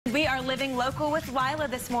We are living local with Lila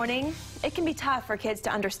this morning. It can be tough for kids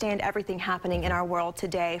to understand everything happening in our world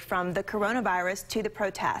today, from the coronavirus to the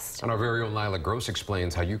protest. And our very own Lila Gross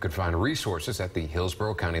explains how you could find resources at the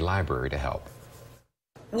Hillsborough County Library to help.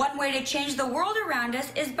 One way to change the world around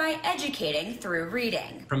us is by educating through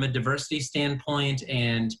reading. From a diversity standpoint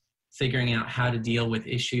and figuring out how to deal with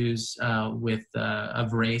issues of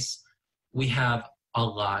race, we have a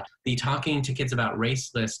lot. The Talking to Kids About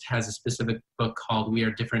Race list has a specific book called We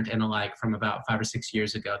Are Different and Alike from about 5 or 6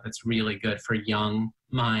 years ago that's really good for young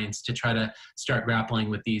minds to try to start grappling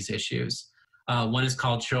with these issues. One is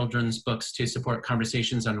called Children's Books to Support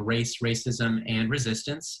Conversations on Race, Racism, and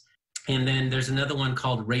Resistance. And then there's another one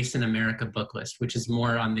called Race in America book list, which is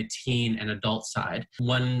more on the teen and adult side.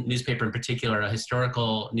 One newspaper in particular, a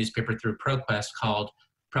historical newspaper through ProQuest called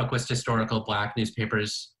ProQuest Historical Black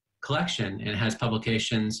Newspapers Collection, and has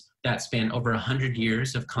publications that span over 100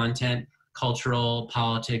 years of content, cultural,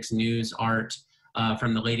 politics, news, art,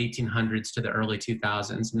 from the late 1800s to the early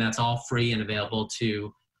 2000s. And that's all free and available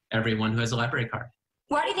to everyone who has a library card.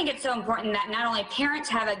 Why do you think it's so important that not only parents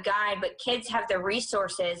have a guide, but kids have the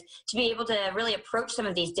resources to be able to really approach some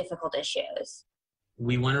of these difficult issues?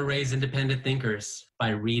 We want to raise independent thinkers by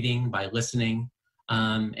reading, by listening,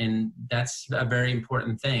 and that's a very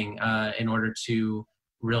important thing in order to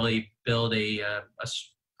really build a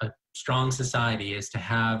strong society, is to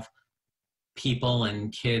have people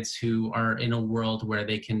and kids who are in a world where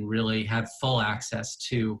they can really have full access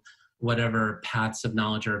to whatever paths of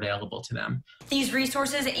knowledge are available to them. These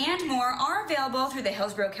resources and more are available through the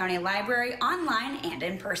Hillsborough County Library, online and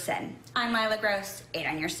in person. I'm Lila Gross, 8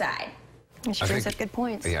 on your side. She brings up good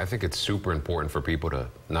points. Yeah, I think it's super important for people to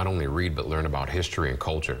not only read but learn about history and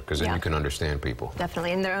culture, because then you can understand people.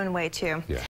 Definitely, in their own way too. Yeah.